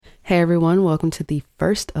Hey everyone, welcome to the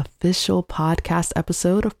first official podcast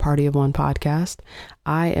episode of Party of One podcast.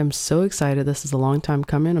 I am so excited. This is a long time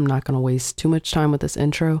coming. I'm not going to waste too much time with this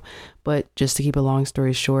intro, but just to keep a long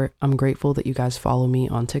story short, I'm grateful that you guys follow me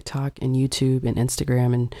on TikTok and YouTube and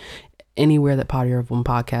Instagram and anywhere that Party of One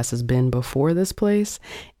podcast has been before this place.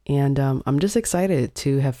 And I'm just excited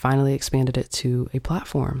to have finally expanded it to a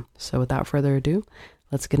platform. So without further ado,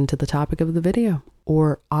 let's get into the topic of the video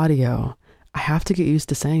or audio. I have to get used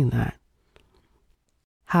to saying that.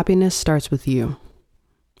 Happiness starts with you,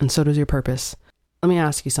 and so does your purpose. Let me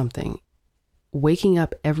ask you something. Waking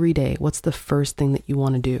up every day, what's the first thing that you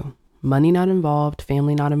want to do? Money not involved,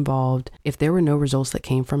 family not involved. If there were no results that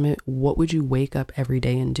came from it, what would you wake up every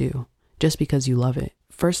day and do just because you love it?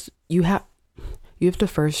 First, you have to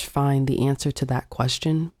first find the answer to that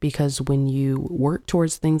question, because when you work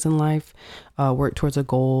towards things in life, work towards a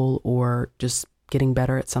goal or just getting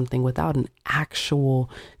better at something without an actual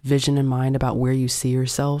vision in mind about where you see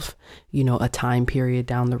yourself, a time period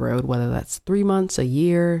down the road, whether that's 3 months, a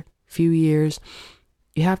year, few years,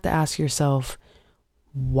 you have to ask yourself,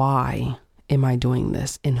 why am I doing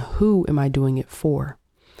this? And who am I doing it for?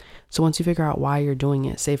 So once you figure out why you're doing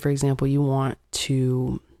it, say, for example, you want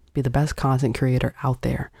to be the best content creator out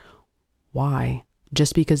there. Why?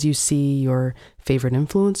 Just because you see your favorite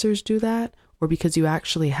influencers do that, or because you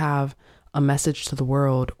actually have a message to the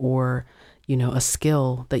world, or, a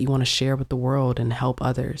skill that you want to share with the world and help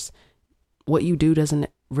others? What you do doesn't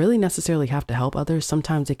really necessarily have to help others.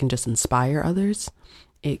 Sometimes it can just inspire others.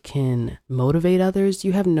 It can motivate others.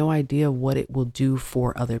 You have no idea what it will do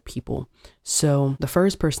for other people. So the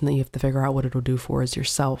first person that you have to figure out what it'll do for is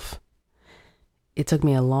yourself. It took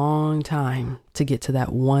me a long time to get to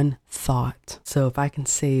that one thought. So if I can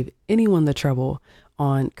save anyone the trouble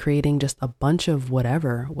on creating just a bunch of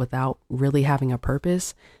whatever without really having a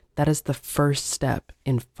purpose, that is the first step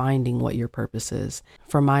in finding what your purpose is.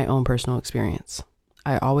 From my own personal experience,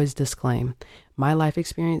 I always disclaim my life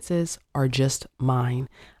experiences are just mine.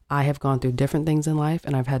 I have gone through different things in life,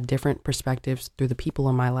 and I've had different perspectives through the people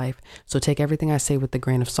in my life. So take everything I say with a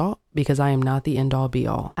grain of salt, because I am not the end all be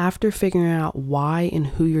all. After figuring out why and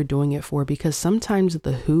who you're doing it for, because sometimes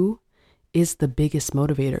the who is the biggest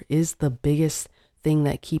motivator, is the biggest thing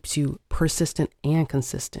that keeps you persistent and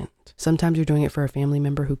consistent. Sometimes you're doing it for a family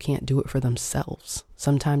member who can't do it for themselves.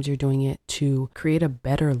 Sometimes you're doing it to create a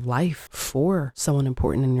better life for someone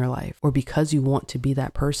important in your life, or because you want to be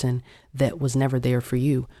that person that was never there for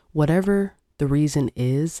you. Whatever the reason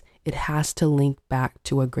is, it has to link back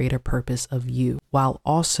to a greater purpose of you, while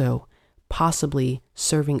also possibly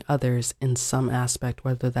serving others in some aspect,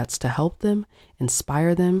 whether that's to help them,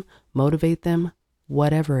 inspire them, motivate them,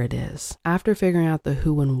 whatever it is. After figuring out the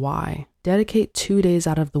who and why, dedicate 2 days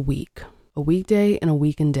out of the week, a weekday and a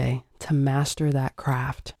weekend day, to master that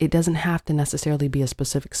craft. It doesn't have to necessarily be a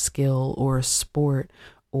specific skill or a sport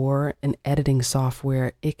or an editing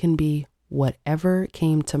software. It can be whatever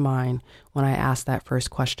came to mind when I asked that first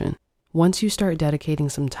question. Once you start dedicating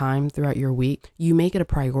some time throughout your week, you make it a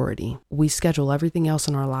priority. We schedule everything else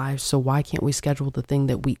in our lives, so why can't we schedule the thing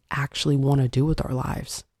that we actually want to do with our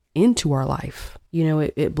lives into our life?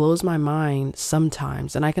 It blows my mind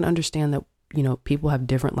sometimes, and I can understand that, people have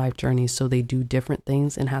different life journeys, so they do different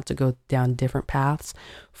things and have to go down different paths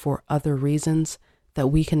for other reasons that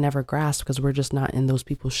we can never grasp because we're just not in those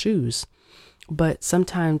people's shoes. But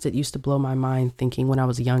sometimes it used to blow my mind thinking when I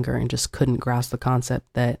was younger and just couldn't grasp the concept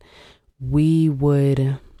that we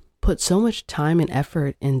would put so much time and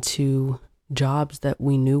effort into jobs that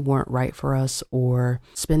we knew weren't right for us, or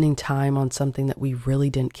spending time on something that we really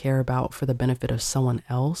didn't care about for the benefit of someone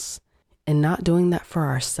else, and not doing that for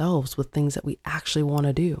ourselves with things that we actually want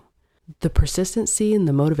to do. The persistency and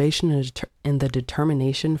the motivation and the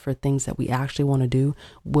determination for things that we actually want to do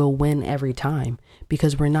will win every time,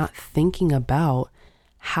 because we're not thinking about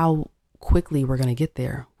how quickly we're going to get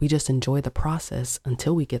there. We just enjoy the process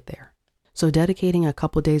until we get there. So dedicating a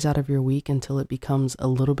couple days out of your week until it becomes a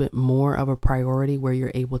little bit more of a priority where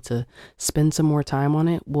you're able to spend some more time on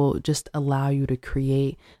it will just allow you to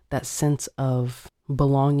create that sense of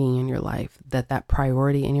belonging in your life, that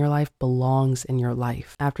priority in your life belongs in your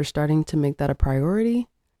life. After starting to make that a priority,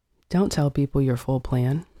 don't tell people your full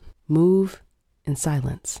plan. Move in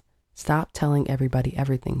silence. Stop telling everybody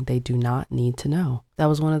everything. They do not need to know. That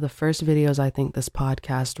was one of the first videos I think this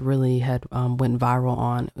podcast really had went viral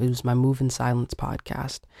on. It was my Move in Silence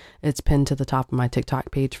podcast. It's pinned to the top of my TikTok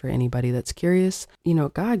page for anybody that's curious.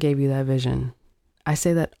 God gave you that vision. I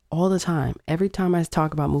say that all the time. Every time I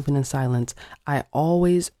talk about moving in silence, I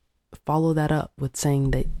always follow that up with saying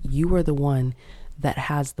that you are the one that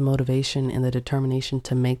has the motivation and the determination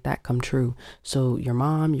to make that come true. So your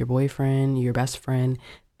mom, your boyfriend, your best friend,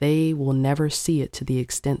 they will never see it to the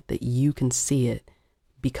extent that you can see it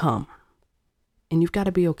become. And you've got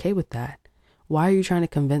to be okay with that. Why are you trying to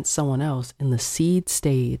convince someone else in the seed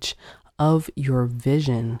stage of your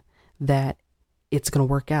vision that it's going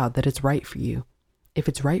to work out, that it's right for you? If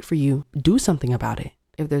it's right for you, do something about it.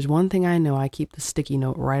 If there's one thing I know, I keep the sticky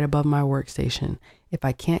note right above my workstation. If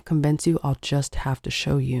I can't convince you, I'll just have to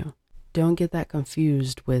show you. Don't get that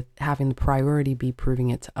confused with having the priority be proving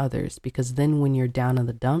it to others, because then when you're down in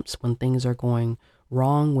the dumps, when things are going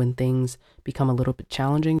wrong, when things become a little bit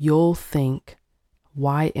challenging, you'll think,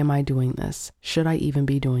 why am I doing this? Should I even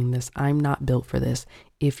be doing this? I'm not built for this.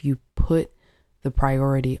 If you put the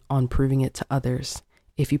priority on proving it to others,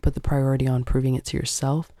 if you put the priority on proving it to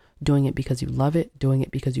yourself, doing it because you love it, doing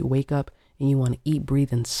it because you wake up and you want to eat,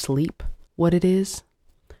 breathe, and sleep what it is,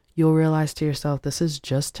 you'll realize to yourself, this is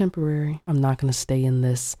just temporary. I'm not going to stay in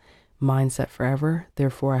this mindset forever.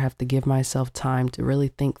 Therefore, I have to give myself time to really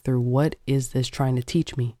think through, what is this trying to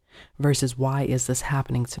teach me versus why is this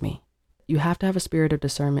happening to me? You have to have a spirit of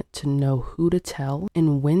discernment to know who to tell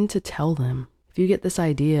and when to tell them. If you get this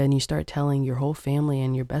idea and you start telling your whole family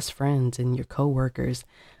and your best friends and your coworkers,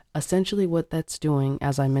 essentially what that's doing,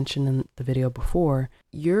 as I mentioned in the video before,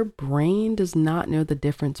 your brain does not know the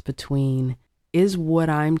difference between, is what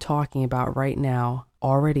I'm talking about right now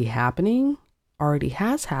already happening, already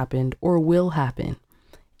has happened, or will happen.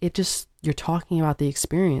 You're talking about the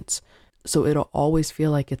experience. So it'll always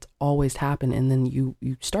feel like it's always happened. And then you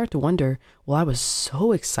start to wonder, well, I was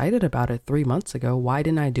so excited about it 3 months ago. Why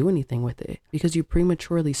didn't I do anything with it? Because you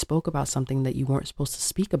prematurely spoke about something that you weren't supposed to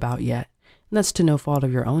speak about yet. And that's to no fault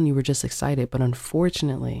of your own. You were just excited. But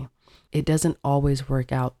unfortunately, it doesn't always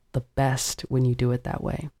work out the best when you do it that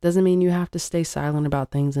way. Doesn't mean you have to stay silent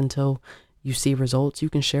about things until you see results. You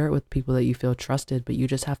can share it with people that you feel trusted, but you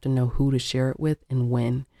just have to know who to share it with and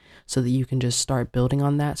when, so that you can just start building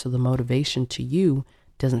on that, so the motivation to you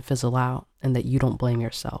doesn't fizzle out and that you don't blame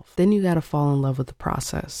yourself. Then you got to fall in love with the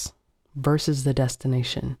process versus the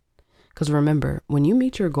destination. Because remember, when you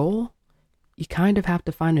meet your goal, you kind of have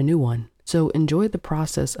to find a new one. So enjoy the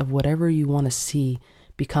process of whatever you want to see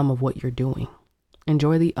become of what you're doing.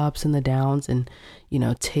 Enjoy the ups and the downs, and,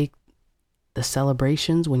 take the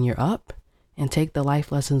celebrations when you're up and take the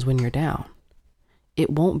life lessons when you're down. It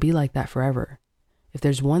won't be like that forever. If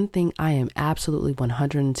there's one thing I am absolutely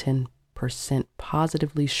 110%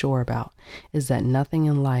 positively sure about, is that nothing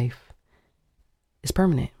in life is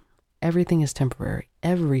permanent. Everything is temporary.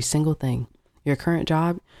 Every single thing. Your current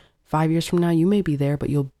job, 5 years from now, you may be there, but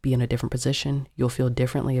you'll be in a different position. You'll feel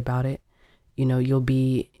differently about it. You'll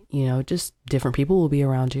be, just different people will be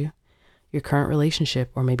around you. Your current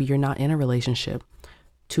relationship, or maybe you're not in a relationship.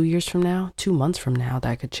 2 years from now, 2 months from now,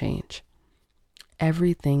 that could change.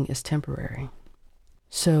 Everything is temporary.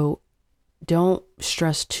 So don't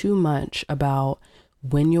stress too much about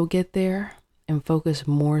when you'll get there, and focus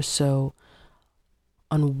more so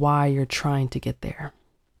on why you're trying to get there.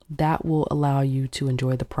 That will allow you to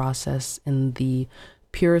enjoy the process in the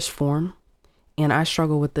purest form. And I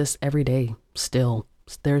struggle with this every day still.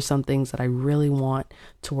 There's some things that I really want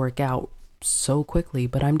to work out so quickly,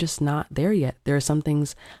 but I'm just not there yet. There are some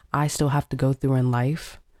things I still have to go through in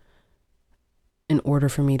life in order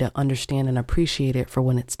for me to understand and appreciate it for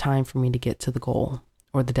when it's time for me to get to the goal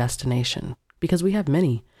or the destination. Because we have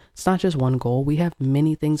many. It's not just one goal. We have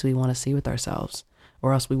many things we want to see with ourselves,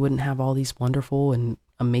 or else we wouldn't have all these wonderful and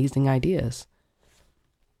amazing ideas.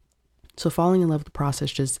 So falling in love with the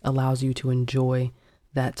process just allows you to enjoy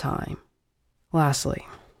that time. Lastly,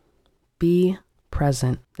 be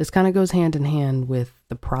present. This kind of goes hand in hand with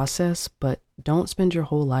the process, but don't spend your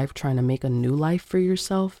whole life trying to make a new life for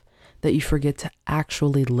yourself that you forget to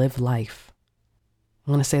actually live life.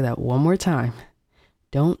 I'm going to say that one more time.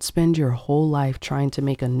 Don't spend your whole life trying to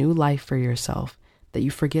make a new life for yourself that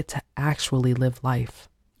you forget to actually live life.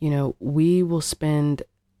 We will spend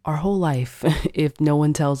our whole life, if no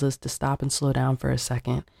one tells us to stop and slow down for a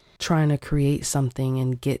second, trying to create something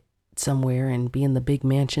and get somewhere and be in the big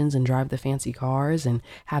mansions and drive the fancy cars and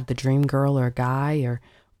have the dream girl or guy or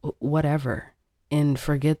whatever, and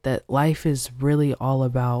forget that life is really all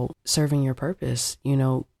about serving your purpose,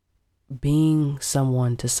 being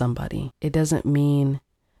someone to somebody. It doesn't mean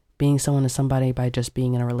being someone to somebody by just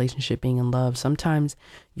being in a relationship, being in love. Sometimes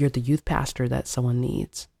you're the youth pastor that someone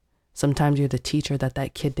needs. Sometimes you're the teacher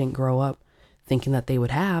that kid didn't grow up thinking that they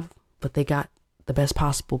would have, but they got the best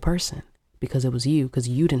possible person because it was you, because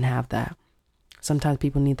you didn't have that. Sometimes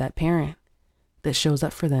people need that parent that shows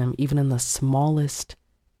up for them, even in the smallest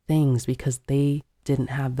things, because they didn't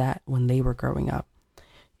have that when they were growing up.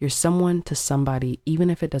 You're someone to somebody, even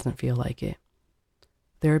if it doesn't feel like it.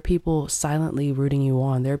 There are people silently rooting you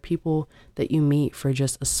on. There are people that you meet for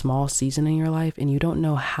just a small season in your life, and you don't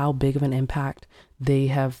know how big of an impact they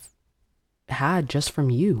have had just from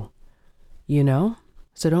you, you know?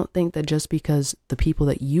 So don't think that just because the people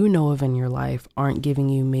that you know of in your life aren't giving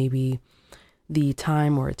you maybe the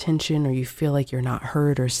time or attention, or you feel like you're not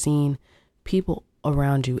heard or seen, people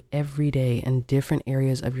around you every day in different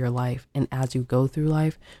areas of your life and as you go through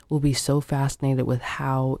life will be so fascinated with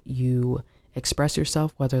how you express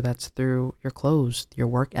yourself, whether that's through your clothes, your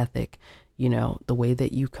work ethic, the way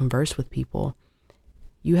that you converse with people.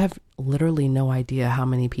 You have literally no idea how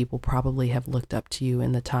many people probably have looked up to you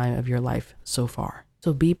in the time of your life so far.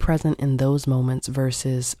 So be present in those moments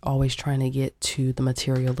versus always trying to get to the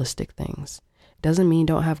materialistic things. Doesn't mean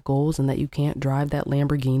don't have goals and that you can't drive that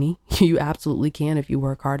Lamborghini. You absolutely can if you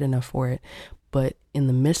work hard enough for it. But in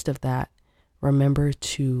the midst of that, remember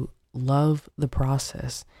to love the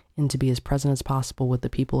process and to be as present as possible with the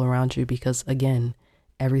people around you, because again,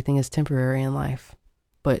 everything is temporary in life.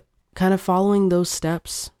 But kind of following those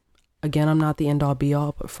steps, again, I'm not the end all be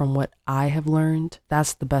all, but from what I have learned,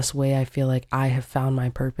 that's the best way I feel like I have found my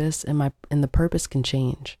purpose, and the purpose can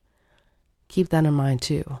change. Keep that in mind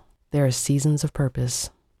too. There are seasons of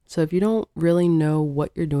purpose. So if you don't really know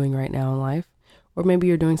what you're doing right now in life, or maybe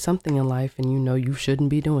you're doing something in life and you know you shouldn't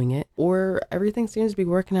be doing it, or everything seems to be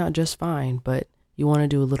working out just fine, but you want to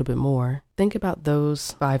do a little bit more, think about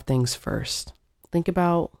those 5 things first. Think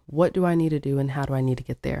about, what do I need to do and how do I need to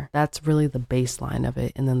get there? That's really the baseline of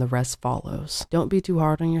it, and then the rest follows. Don't be too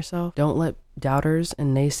hard on yourself. Don't let doubters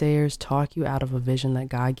and naysayers talk you out of a vision that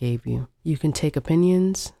God gave you. You can take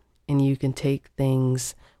opinions and you can take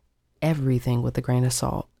everything with a grain of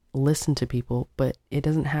salt. Listen to people, but it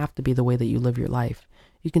doesn't have to be the way that you live your life.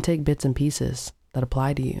 You can take bits and pieces that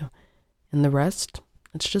apply to you, and the rest,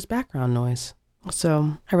 it's just background noise.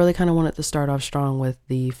 So I really kind of wanted to start off strong with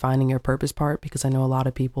the finding your purpose part, because I know a lot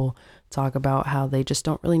of people talk about how they just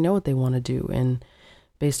don't really know what they want to do. And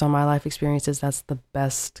based on my life experiences, that's the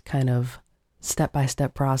best kind of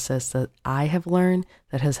step-by-step process that I have learned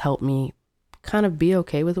that has helped me kind of be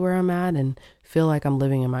okay with where I'm at and feel like I'm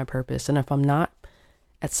living in my purpose. And if I'm not,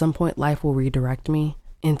 at some point life will redirect me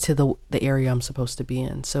into the area I'm supposed to be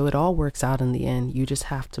in. So it all works out in the end. You just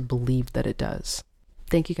have to believe that it does.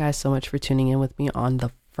 Thank you guys so much for tuning in with me on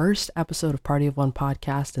the first episode of Party of One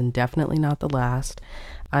podcast, and definitely not the last.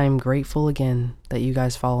 I'm grateful again that you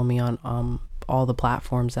guys follow me on all the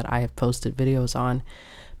platforms that I have posted videos on.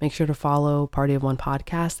 Make sure to follow Party of One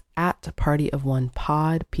podcast at Party of One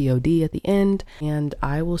Pod, P-O-D at the end. And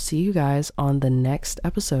I will see you guys on the next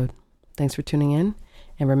episode. Thanks for tuning in.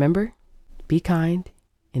 And remember, be kind.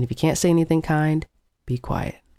 And if you can't say anything kind, be quiet.